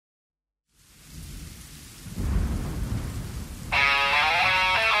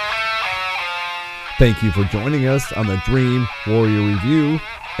Thank you for joining us on the Dream Warrior Review,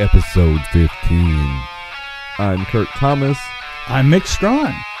 episode 15. I'm Kurt Thomas. I'm Mick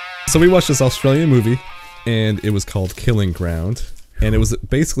Strawn. So we watched this Australian movie, and it was called Killing Ground. And it was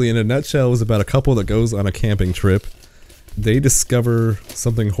basically, in a nutshell, it was about a couple that goes on a camping trip. They discover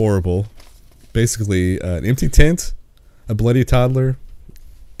something horrible. Basically, an empty tent, a bloody toddler,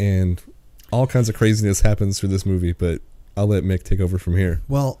 and all kinds of craziness happens through this movie. But I'll let Mick take over from here.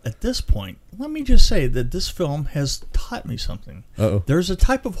 Well, at this point, let me just say that this film has taught me something. Uh-oh. There's a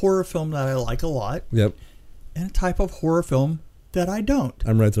type of horror film that I like a lot, Yep, and a type of horror film that I don't.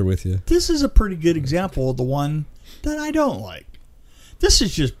 I'm right there with you. This is a pretty good example of the one that I don't like. This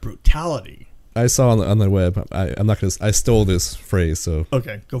is just brutality. I saw on the web. I'm not gonna. I stole this phrase, so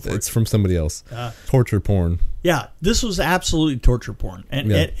Okay, go for it's it. from somebody else. Torture porn. Yeah, this was absolutely torture porn. And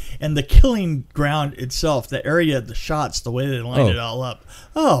Yeah. and the killing ground itself, the area, the shots, the way they lined it all up.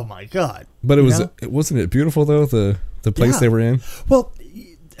 Oh, my God. But it was. You know? It wasn't it beautiful though. The place Yeah. they were in. Well,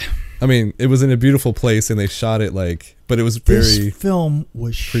 I mean, it was in a beautiful place, and they shot it like. But it was this very film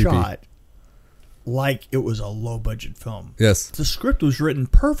was creepy. shot like it was a low-budget film. yes. The script was written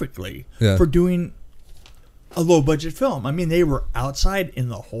perfectly Yeah. for doing a low-budget film. I mean, they were outside in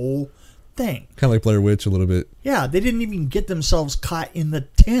the whole thing. Kind of like Blair Witch a little bit, Yeah, they didn't even get themselves caught in the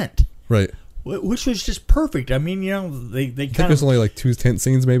tent, right? which was just perfect. I mean, you know, they I think kind there's of... only like 2 tent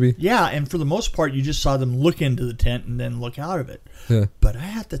scenes, maybe. Yeah, and for the most part, you just saw them look into the tent and then look out of it. Yeah. But I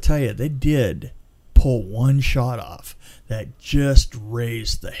have to tell you, they did pull one shot off that just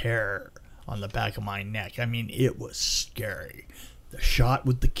raised the hair on the back of my neck. I mean, it was scary. The shot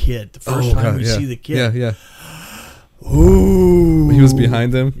with the kid, the first time we yeah. see the kid. Yeah, Ooh. He was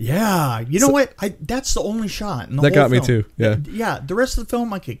behind them. Yeah. You know what? That's the only shot in the That whole got me film. too, yeah. Yeah. The rest of the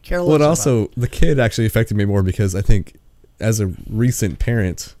film, I could care less Well, it about. also the kid actually affected me more because I think as a recent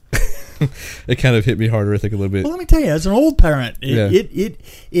parent, it kind of hit me harder. I think a little bit. Well, let me tell you, as an old parent, Yeah. it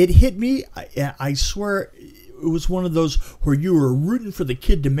hit me. I swear, it was one of those where you were rooting for the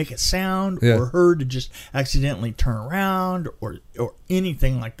kid to make a sound, Yeah. or her to just accidentally turn around, or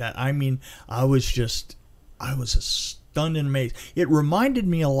anything like that. I mean, I was stunned and amazed. It reminded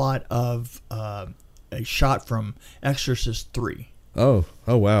me a lot of a shot from Exorcist 3. Oh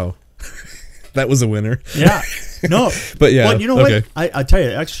wow, that was a winner. Yeah, no, But yeah, Well, you know okay. what? I tell you,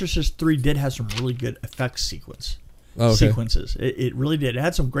 Exorcist 3 did have some really good effects sequences. It really did. It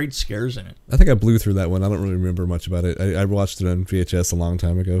had some great scares in it. I think I blew through that one. I don't really remember much about it. I watched it on VHS a long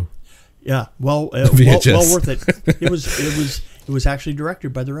time ago. Yeah, well, VHS. well worth it. It was actually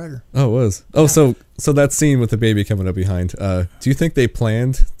directed by the writer. Oh, it was. Oh, so that scene with the baby coming up behind. Do you think they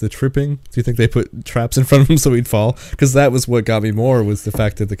planned the tripping? Do you think they put traps in front of him so he'd fall? Because that was what got me more, was the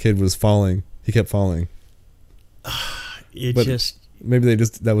fact that the kid was falling. He kept falling. Maybe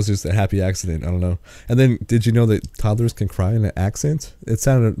that was just a happy accident. I don't know. And then, did you know that toddlers can cry in an accent? It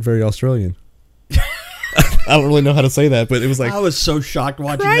sounded very Australian. I don't really know how to say that, but it was like, I was so shocked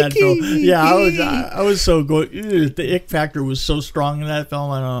watching that film. Yeah, I was so going. The ick factor was so strong in that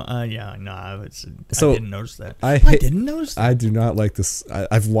film. I didn't notice that. I didn't notice that. I do not like this.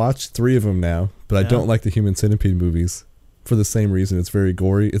 I've watched 3 of them now, but I don't like the Human Centipede movies for the same reason. It's very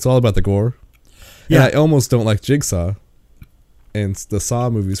gory. It's all about the gore. Yeah. And I almost don't like Jigsaw and the Saw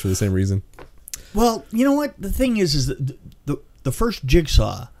movies for the same reason. Well, you know what? The thing is that the first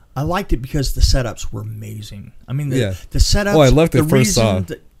Jigsaw, I liked it because the setups were amazing. I mean, the setups. Oh, I loved the first Saw.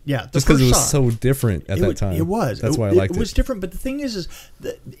 Just because it was so different at that time. It was. That's why I liked it. It was different, but the thing is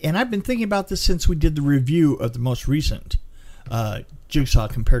and I've been thinking about this since we did the review of the most recent Jigsaw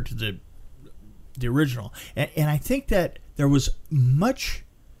compared to the original, and I think that there was a much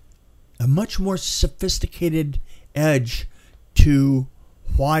more sophisticated edge to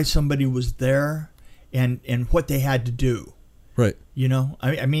why somebody was there and what they had to do. Right. You know,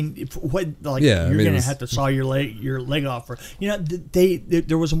 I mean, you're it gonna was, have to saw your leg off, or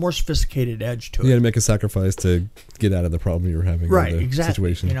there was a more sophisticated edge to it. You had to make a sacrifice to get out of the problem you were having. Right, or the exactly.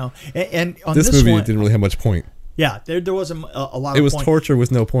 Situation. You know, and on this this movie one, didn't really have much point. Yeah, there wasn't a lot. It was point. torture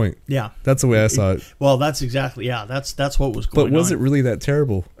with no point. Yeah, that's the way I saw it. Well, that's exactly that's what was going on. But was it really that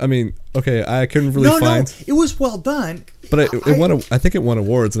terrible? I mean, okay, I couldn't really find. No, it was well done. But it won. I think it won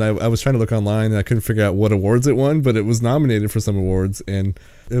awards, and I was trying to look online, and I couldn't figure out what awards it won. But it was nominated for some awards, and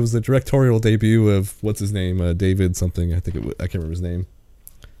it was the directorial debut of what's his name, David something. I can't remember his name.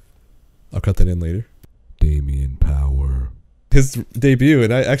 I'll cut that in later. Damien Power. His debut,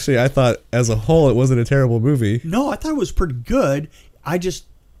 and I thought as a whole it wasn't a terrible movie. No, I thought it was pretty good. I just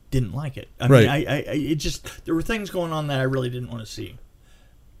didn't like it. I mean, it just, there were things going on that I really didn't want to see.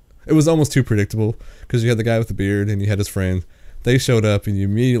 It was almost too predictable because you had the guy with the beard and you had his friend. They showed up and you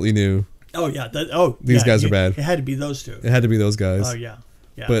immediately knew Oh yeah. These guys are bad. It had to be those two. It had to be those guys. Oh yeah.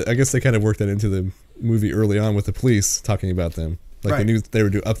 Yeah. But I guess they kind of worked that into the movie early on with the police talking about them. Like they knew they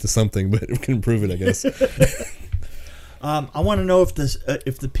were up to something, but couldn't prove it, I guess. I want to know if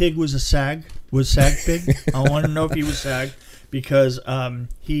the pig was a SAG pig. I want to know if he was SAG because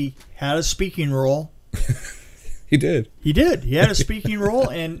he had a speaking role. He did. He did. He had a speaking role,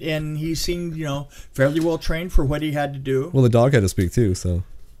 and he seemed fairly well trained for what he had to do. Well, the dog had to speak too, so.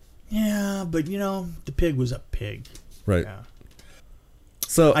 Yeah, but the pig was a pig. Right. Yeah.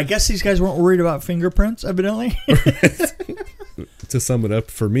 So I guess these guys weren't worried about fingerprints, evidently. To sum it up,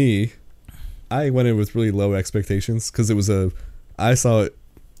 for me, I went in with really low expectations because I saw it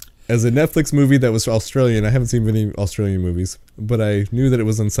as a Netflix movie that was Australian. I haven't seen many Australian movies, but I knew that it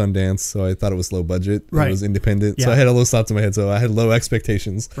was on Sundance, so I thought it was low budget. Right. It was independent, Yeah. so I had all those thoughts in my head. So I had low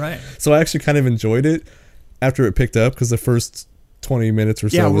expectations. Right. So I actually kind of enjoyed it after it picked up because the first 20 minutes or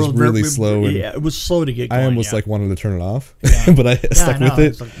so was really slow. And it was slow to get going. I almost wanted to turn it off, Yeah. but I stuck with it.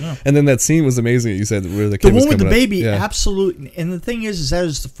 It's like, no. And then that scene was amazing that you said where the kid The was one with coming the up. baby, Yeah. absolutely. And the thing is that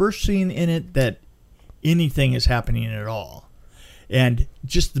is the first scene in it that anything is happening at all. And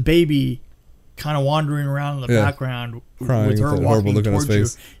just the baby kind of wandering around in the background Crying with her with that horrible walking look on his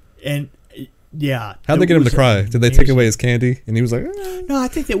towards face. you. And yeah. How'd they it get him to was cry? Did they take amazing. away his candy? And he was like, "Eh." No, I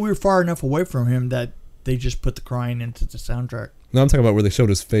think that we were far enough away from him that they just put the crying into the soundtrack. No, I'm talking about where they showed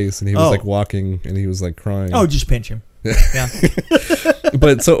his face and he was like walking and he was like crying. Oh, just pinch him. Yeah.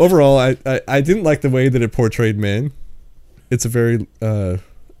 But so overall, I didn't like the way that it portrayed men. It's a very, not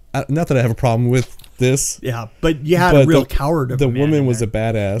that I have a problem with this. Yeah, but you had But a real coward of The a man woman in was there. a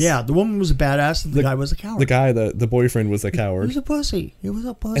badass. Yeah, the woman was a badass and the guy was a coward. The guy, the boyfriend was a He coward. was a pussy. He was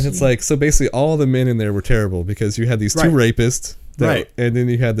a pussy. And it's like, so basically all the men in there were terrible because you had these two rapists. Right. And then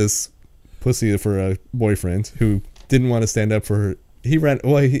you had this pussy for a boyfriend who didn't want to stand up for her. He ran.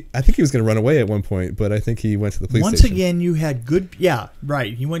 Well, I think he was going to run away at one point, but I think he went to the police Once station. again, you had good. Yeah,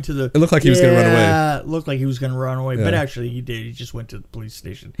 right. He went to the. It looked like he was gonna run away. Yeah, it looked like he was going to run away, but Yeah. actually he did. He just went to the police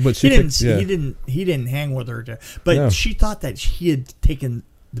station. But he she didn't. picked- yeah. He didn't hang with her. But No. she thought that he had taken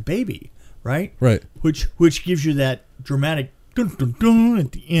the baby, right? Right. Which gives you that dramatic dun, dun, dun,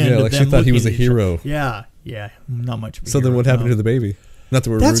 at the end. Yeah, of like she them thought he was a looking at each hero. other. Yeah, yeah. Not much. Of a So then hero, what happened no. to the baby? Not that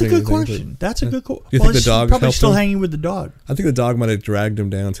we're That's a rooting good anything, question. That's a good question. Do you think the he's dog probably helped still him? hanging with the dog. I think the dog might have dragged him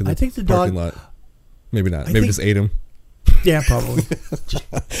down to the I think the parking dog- lot. Maybe not. I Maybe think- just ate him. Yeah, probably.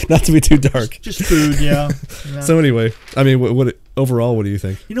 Not to be too dark. Just food. Yeah. Yeah. So anyway, I mean, overall, what do you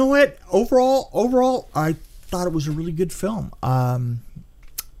think? You know what? Overall, I thought it was a really good film.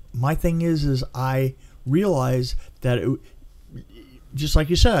 My thing is I realized that it, just like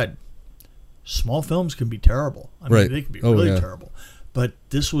you said, small films can be terrible. I mean, Right. they can be Oh, really yeah. terrible. But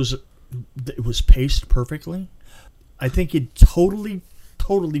it was paced perfectly. I think it totally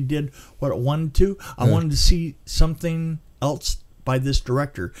did what it wanted to. I Yeah. wanted to see something else by this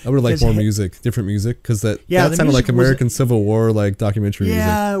director. I would have liked Because more he- music, different music, because that Yeah, the sounded like music wasn't- American Civil War, like documentary music.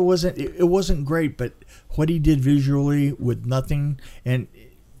 Yeah, it wasn't great, but what he did visually with nothing, and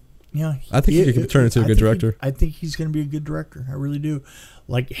I think he could turn into a good director. I think he's going to be a good director. I really do.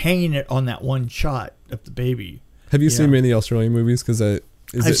 Like hanging it on that one shot of the baby. Have you Yeah. seen many Australian movies? Because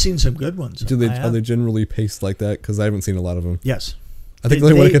I've seen some good ones. are I they generally paced like that? Because I haven't seen a lot of them. Yes, I think They-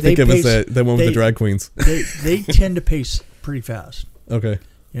 the only one I they- can think they of is pace- that one with the they- drag queens. they tend to pace pretty fast. Okay.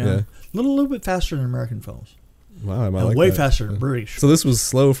 Yeah, Yeah. little bit faster than American films. Wow, I might And like way that. faster than Yeah. British. So this was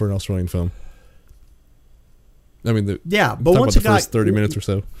slow for an Australian film. I mean, Yeah, but talk once about it the first 30 minutes or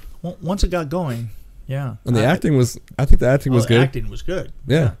so. once it got going, yeah, And the acting was, I think the acting was the good. acting was good.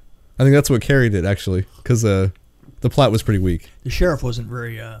 Yeah. I think that's what carried it, actually, because the plot was pretty weak. The sheriff wasn't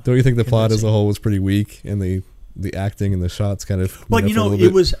very. Don't you think the plot as a convincing. whole was pretty weak, and the acting and the shots kind of? Well, made up for a little it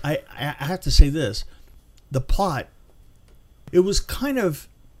bit? was. I have to say this: the plot, it was kind of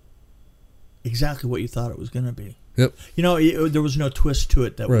exactly what you thought it was going to be. Yep. There was no twist to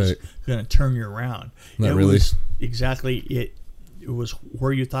it that was Right. going to turn you around. Not it really. was exactly it. It was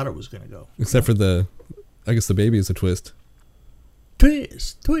where you thought it was going to go. Except for I guess the baby is a twist.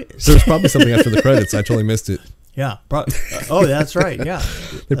 Twist. There's probably something after the credits. I totally missed it. Yeah. Oh, that's right. Yeah.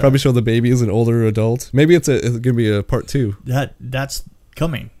 They probably show the baby as an older adult. Maybe it's going to be a part 2. That's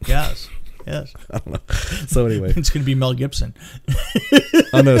coming. Yes. Yes. I don't know. So anyway, It's going to be Mel Gibson.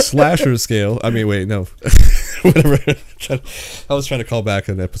 on a slasher scale, I mean, wait, no, whatever. I was trying to call back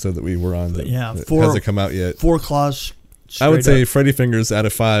an episode that we were on that, Yeah, that 4 hasn't come out yet. 4 claws. I would straight say up. Freddy Fingers out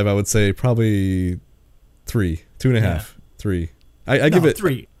of 5. I would say probably 3, 2.5, Yeah. 3. I give it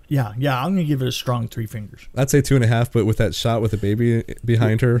 3. Yeah. I'm going to give it a strong 3 fingers. I'd say 2.5, but with that shot with the baby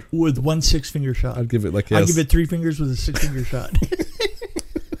behind her, With 1 6-finger shot. I'd give it like I'll yes. give it 3 fingers with a 6-finger shot.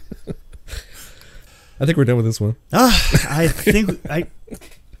 I think we're done with this one. I think I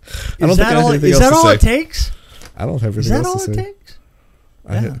don't think I have anything is else that to all say. it takes? I don't have Is anything that else all to it say. takes?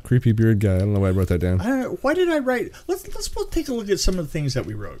 I had a creepy beard guy. I don't know why I wrote that down. Why did I write? Let's both take a look at some of the things that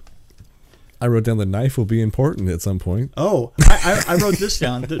we wrote. I wrote down the knife will be important at some point. Oh, I wrote this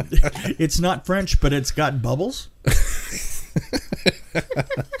down. It's not French, but it's got bubbles.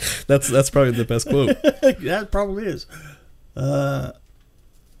 That's probably the best quote. That probably is.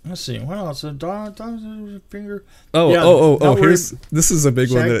 Let's see. What else? A dog, finger. Oh, Yeah, oh. not This is a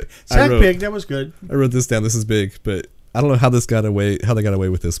big one that I Sack wrote. pig. That was good. I wrote this down. This is big, but I don't know how they got away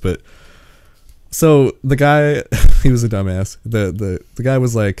with this, but so the guy, he was a dumbass. The guy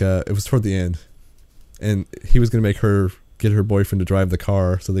was like, it was toward the end, and he was gonna make her get her boyfriend to drive the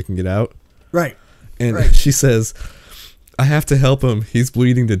car so they can get out. Right. And Right. she says, "I have to help him. He's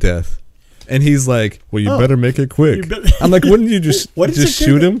bleeding to death." And he's like, "Well, you better make it quick." I'm like, "Wouldn't you just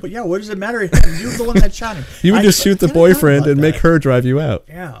shoot him? Yeah. What does it matter? You're the one that shot him. You would just shoot the I never thought boyfriend about and make that. her drive you out."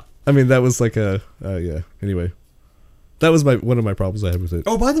 Yeah. I mean, that was like yeah. Anyway, that was one of my problems I had with it.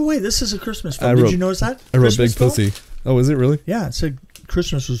 Oh, by the way, this is a Christmas film. I Did wrote- you notice that? I wrote Christmas Big film? Pussy. Oh, is it really? Yeah, it said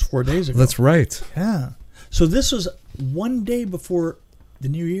Christmas was 4 days ago. That's right. Yeah. So this was one day before the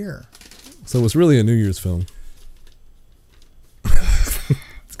new year. So it was really a New Year's film.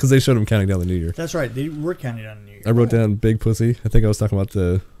 Because they showed him counting down the New Year. That's right. They were counting on the new year. I wrote down Big Pussy. I think I was talking about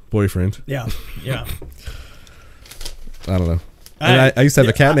the boyfriend. Yeah. Yeah. I don't know. And I used to have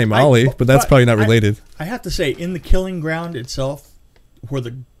a cat named Ollie, but that's probably not related. I have to say, in the killing ground itself, where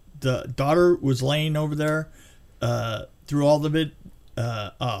the daughter was laying over there, through all of it,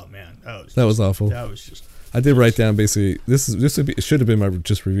 oh man, That was awful. That was just. I did write down basically it should have been my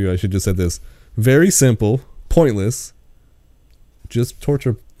just review. I should just said this. Very simple, pointless, just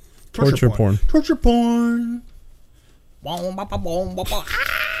torture porn. Torture porn. So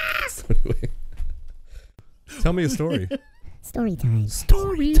anyway, tell me a story. Story time.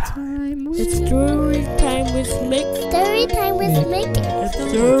 Story time with Mick. Story time with Mick. Story time with Mick.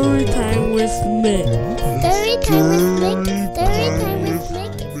 Story time with Mick. Story time with Mick. Story time with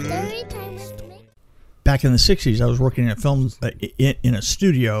Mick. Story time with Mick. Back in the 60s, I was working in a film in a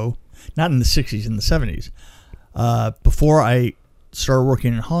studio, not in the 60s, in the 70s. Before I started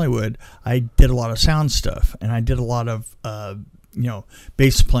working in Hollywood, I did a lot of sound stuff, and I did a lot of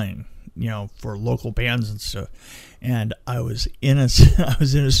bass playing, for local bands and stuff. And I was in a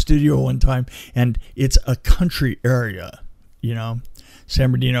studio one time, and it's a country area,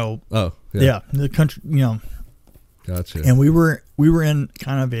 San Bernardino. Oh, Yeah, the country, Gotcha. and we were in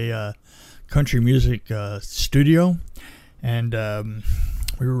kind of a country music studio, and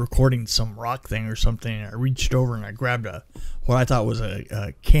we were recording some rock thing or something. And I reached over and I grabbed what I thought was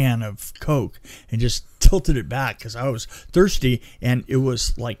a can of Coke and just tilted it back because I was thirsty, and it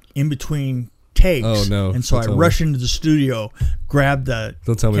was like in between takes. Oh, no. And so Don't I tell me. rushed into the studio, grabbed the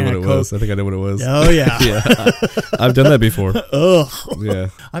Don't tell me can what of it Coke. was. I think I know what it was. Oh yeah. Yeah, I've done that before. Ugh. Yeah.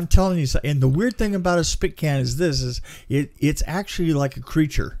 I'm telling you, and the weird thing about a spit can is it's actually like a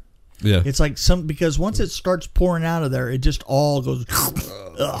creature. Yeah. It's like because once it starts pouring out of there, it just all goes.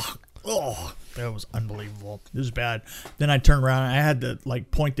 Ugh. Oh, that was unbelievable. It was bad. Then I turned around and I had to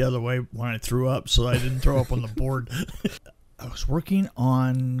point the other way when I threw up, so I didn't throw up on the board. I was working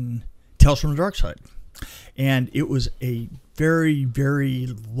on Tales from the Dark Side, and it was a very, very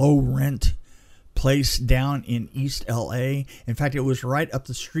low rent place down in East LA. In fact, it was right up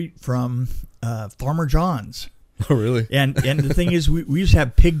the street from Farmer John's. Oh, really? And the thing is, we used to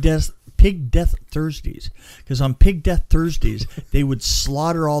have Pig Death Thursdays, because on Pig Death Thursdays they would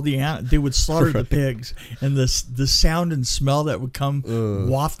slaughter the pigs, and the sound and smell that would come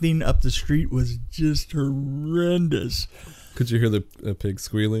wafting up the street was just horrendous. Could you hear the pig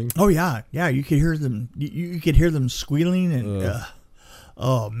squealing? Oh yeah, you could hear them. You could hear them squealing, and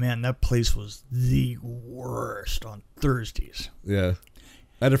oh man, that place was the worst on Thursdays. Yeah.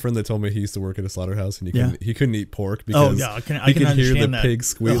 I had a friend that told me he used to work at a slaughterhouse, and he couldn't eat pork Oh because yeah, I can he could hear the understand that. pig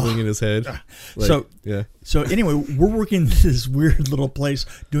squealing in his head. So- yeah. So anyway, we're working in this weird little place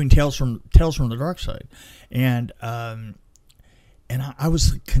doing Tales from the Dark Side, and I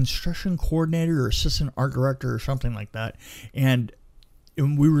was the construction coordinator or assistant art director or something like that, and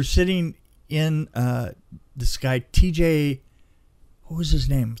we were sitting in this guy TJ, what was his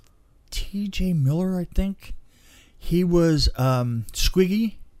name? TJ Miller, I think. He was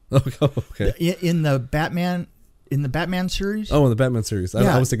Squiggy Oh, okay. in the Batman series. Oh, in the Batman series.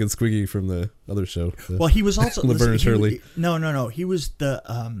 Yeah. I was thinking Squiggy from the other show. Well, he was also Laverne and Shirley. No. He was the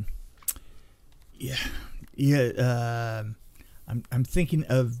I'm thinking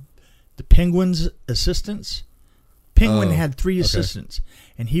of the Penguin's assistants. Penguin Oh, had 3 okay. assistants,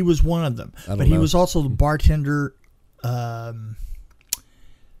 and he was one of them. don't But he know. was also the bartender. I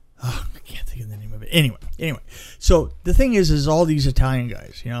can't think of the name of it. Anyway. So the thing is all these Italian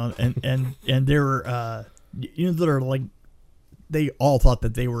guys, and they were, that are like, they all thought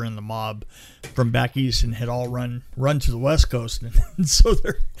that they were in the mob from back east and had all run to the West Coast, and so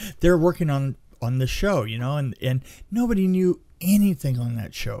they're working on this show, and nobody knew anything on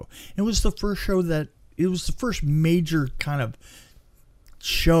that show. It was the first major kind of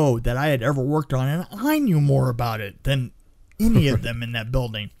show that I had ever worked on, and I knew more about it than any of them in that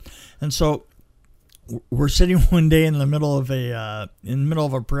building. And so we're sitting one day in the middle of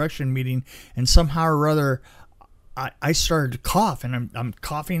a production meeting, and somehow or other I started to cough, and I'm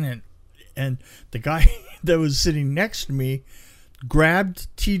coughing, and the guy that was sitting next to me grabbed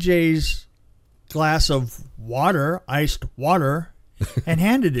TJ's glass of water, iced water, and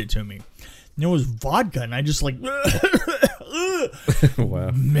handed it to me. And it was vodka, and I just like,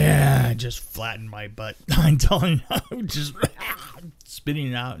 Wow. man, just flattened my butt. I'm telling you, just spitting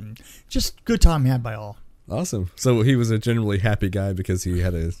it out, and just good time had by all. Awesome. So he was a generally happy guy because he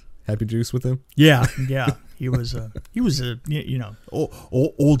had a happy juice with him? Yeah. He was a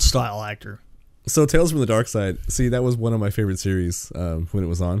old style actor. So Tales from the Dark Side, see, that was one of my favorite series when it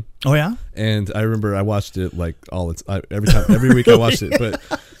was on. Oh yeah. And I remember I watched it like every week I watched it. But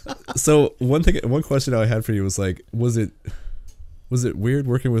so one question I had for you was like, was it weird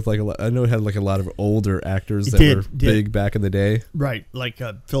working with like a lot? I know it had like a lot of older actors that were big back in the day. Right, like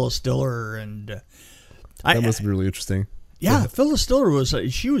Phyllis Diller and that must be really interesting. Yeah, Phyllis Diller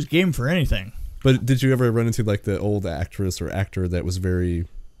she was game for anything. But did you ever run into like the old actress or actor that was very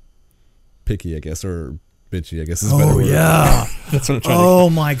picky, I guess, or bitchy, I guess is a better word. Yeah. That's what I'm trying Oh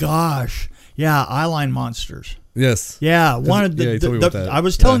my gosh. Yeah, Eyeline Monsters. Yes. Yeah, one of you told me about that. I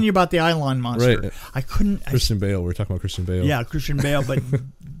was telling you about the Eyeline Monster. Right. I couldn't Christian Bale. We were talking about Christian Bale. Yeah, Christian Bale,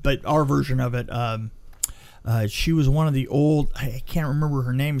 but our version of it, she was one of the old, I can't remember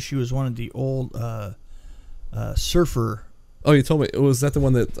her name, she was one of the old surfer. Oh, you told me. Was that the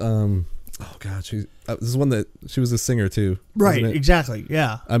one that oh god, this is one that she was a singer too. Right, exactly.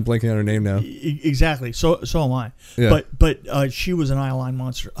 Yeah. I'm blanking on her name now. Exactly. So am I. Yeah. But she was an Eyeline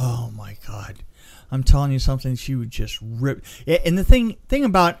Monster. Oh my god. I'm telling you something, she would just rip. And the thing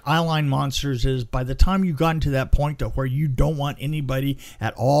about Eyeline Monsters is by the time you got into that point to where you don't want anybody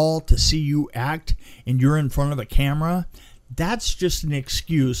at all to see you act and you're in front of a camera, that's just an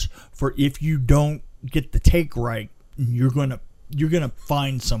excuse for if you don't get the take right, you're going to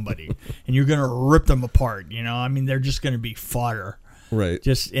find somebody and you're going to rip them apart, I mean, they're just going to be fodder. Right.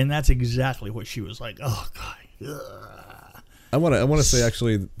 And that's exactly what she was like. Oh god. Ugh. I want to say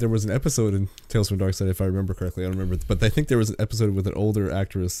actually there was an episode in Tales from the Dark Side, if I remember correctly. I don't remember, but I think there was an episode with an older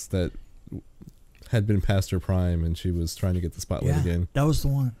actress that had been past her prime and she was trying to get the spotlight again. That was the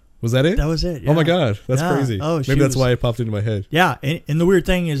one. Was that it? That was it. Oh my yeah. god, that's Yeah. crazy. Oh, maybe that's why it popped into my head. Yeah, and the weird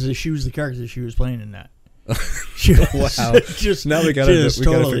thing is that she was the character she was playing in that. She was Wow. just Now we gotta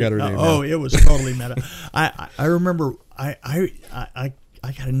totally, figure out her name. Oh, it was totally meta. I remember I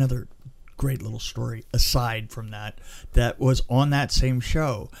got another great little story aside from that was on that same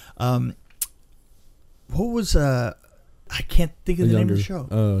show. What was I can't think of the name of the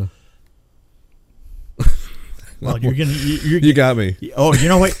show. Well, you got me. Oh, you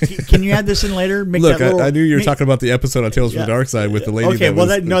know what? Can you add this in later? Make Look, that little, I knew you were talking about the episode on Tales from the Dark Side with the lady. Okay,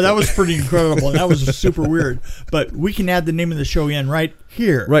 that was pretty incredible. And that was super weird. But we can add the name of the show in right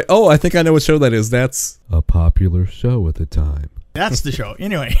here. Right. Oh, I think I know what show that is. That's A popular show at the time. That's the show.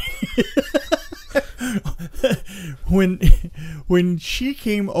 Anyway, when she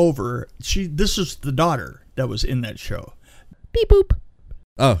came over, this was the daughter that was in that show. Beep boop.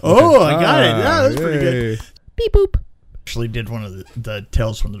 oh, Oh, I got it. Yeah, that's pretty good. yay. Beep boop. Actually, did one of the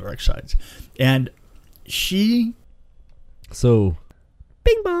Tales from the Dark Sides, and she So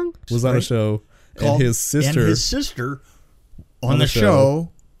Bing bong. was on a show, called- and his sister on the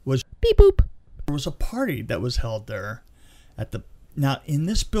show was. Beep boop. There was a party that was held there now in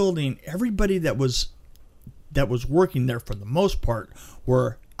this building. Everybody that was working there for the most part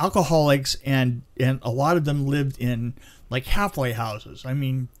were alcoholics, and a lot of them lived in like halfway houses. I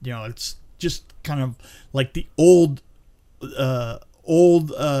mean, it's just kind of like the old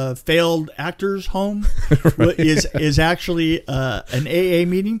failed actors home is actually an AA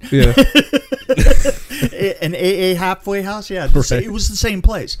meeting. Yeah. An AA halfway house. Yeah, it was the same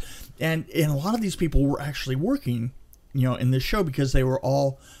place. And a lot of these people were actually working, in this show because they were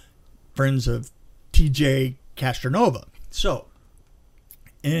all friends of TJ Castronova. So,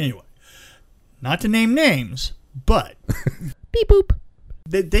 anyway, not to name names, but Beep boop.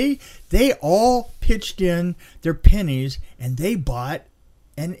 They all pitched in their pennies and they bought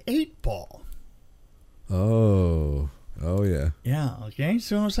an 8-ball. Oh yeah. Yeah. Okay.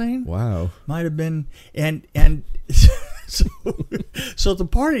 See what I'm saying? Wow. Might have been and so at the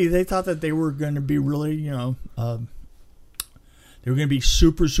party they thought that they were going to be really they were going to be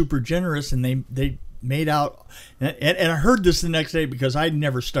super generous, and they made out, and I heard this the next day because I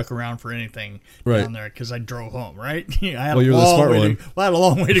never stuck around for anything down there because I drove home, right? I had Well, you're the smart one. I had a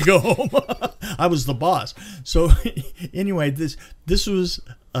long way to go home. I was the boss. So anyway, this was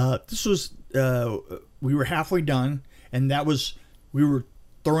we were halfway done, and we were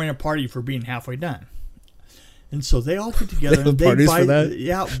throwing a party for being halfway done. And so they all get together. They have parties for that?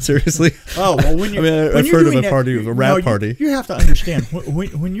 Yeah. Seriously? Oh, well, when you, I've heard of a party, a rap party. You have to understand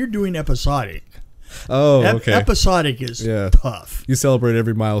when you're doing episodic. Oh, okay. Episodic is tough. You celebrate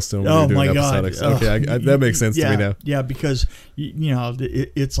every milestone when you're doing episodics. God. Okay, that makes sense to me now. Yeah, because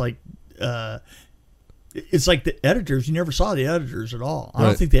it's like the editors. You never saw the editors at all. I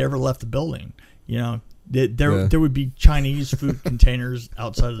don't think they ever left the building. There would be Chinese food containers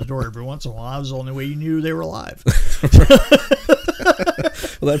outside of the door every once in a while. That was the only way you knew they were alive. Well,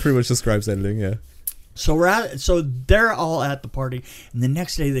 that pretty much describes editing, yeah. So they're all at the party, and the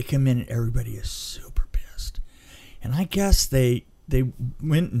next day they come in and everybody is super pissed. And I guess they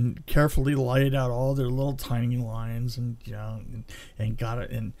went and carefully lighted out all their little tiny lines, and and got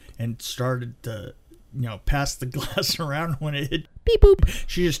it and started to pass the glass around. When it hit beep boop,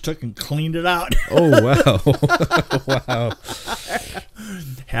 she just took and cleaned it out. Oh wow. Wow.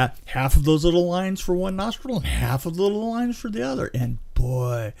 Half of those little lines for one nostril and half of the little lines for the other. And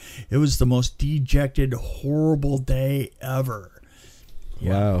boy, it was the most dejected, horrible day ever.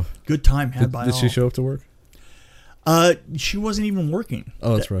 Yeah. Wow. Good time had by all. Did she show up to work? She wasn't even working.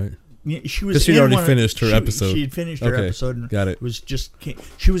 Oh, that's right. She was. Because she'd already finished her episode. She had finished her episode. And got it.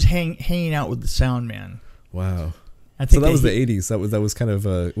 She was hanging out with the sound man. Wow. I think so that was the 80s. That was kind of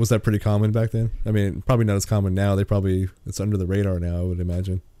was that pretty common back then? I mean, probably not as common now. It's under the radar now, I would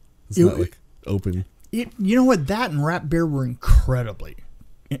imagine. It's not like open. You know what? That and rap beer were incredibly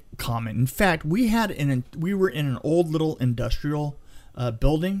common. In fact, we were in an old little industrial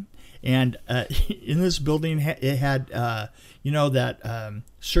building, and in this building it had that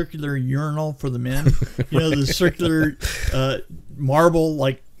circular urinal for the men. The circular marble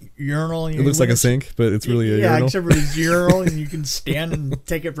like urinal. It looks like a sink, but it's really a urinal. Yeah, except for it's urinal, and you can stand and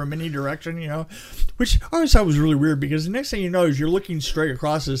take it from any direction, which I always thought was really weird, because the next thing you know is you're looking straight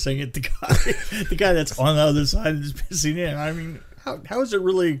across this thing at the guy that's on the other side is pissing in. I mean, how is it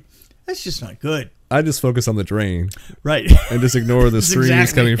really? That's just not good. I just focus on the drain. Right. And just ignore the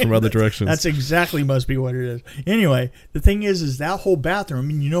streams coming from other directions. That's exactly must be what it is. Anyway, the thing is that whole bathroom, I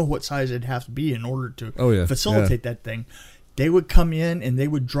mean, you know what size it'd have to be in order to facilitate that thing. They would come in and they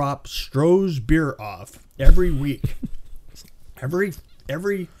would drop Stroh's beer off every week.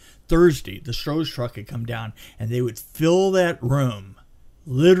 every Thursday, the Stroh's truck would come down and they would fill that room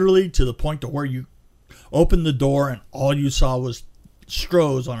literally to the point to where you opened the door and all you saw was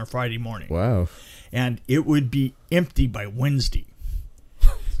Stroh's on a Friday morning. Wow. And it would be empty by Wednesday.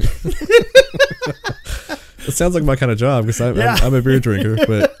 It sounds like my kind of job, because I'm a beer drinker,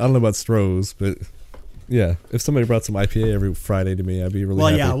 but I don't know about Stroh's, but yeah, if somebody brought some IPA every Friday to me, I'd be really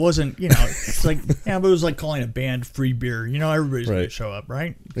happy. Well, yeah, it wasn't, it's like, but it was like calling a band free beer. Everybody's going to show up,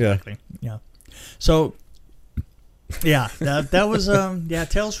 right? Exactly. Yeah. So, yeah, that was,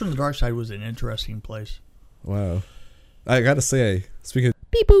 Tales from the Dark Side was an interesting place. Wow. I got to say, speaking of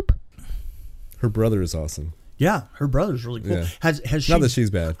beep boop, her brother is awesome. Yeah, her brother's really cool. Yeah. Has she? Not that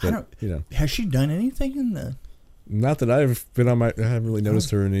she's bad, but has she done anything in the? Not that I've been on I haven't really noticed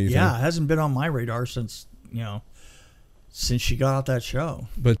her in anything. Yeah, it hasn't been on my radar since she got off that show.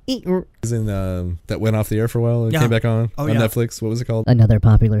 But is in that went off the air for a while and came back on Netflix. What was it called? Another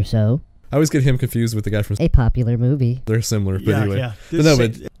popular show. I always get him confused with the guy from a popular movie. They're similar, but anyway. Yeah.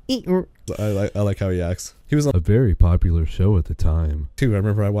 But I like how he acts. He was on a very popular show at the time too. I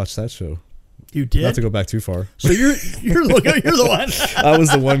remember I watched that show. You did? Not to go back too far. So you're the one. I was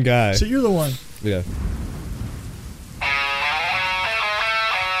the one guy. So you're the one. Yeah.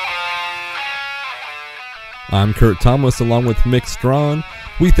 I'm Kurt Thomas along with Mick Strawn.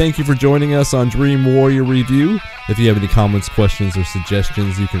 We thank you for joining us on Dream Warrior Review. If you have any comments, questions, or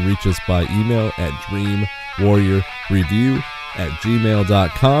suggestions, you can reach us by email at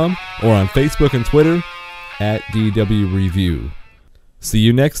dreamwarriorreview@gmail.com or on Facebook and Twitter at DW Review. See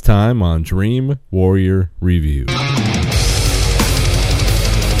you next time on Dream Warrior Review.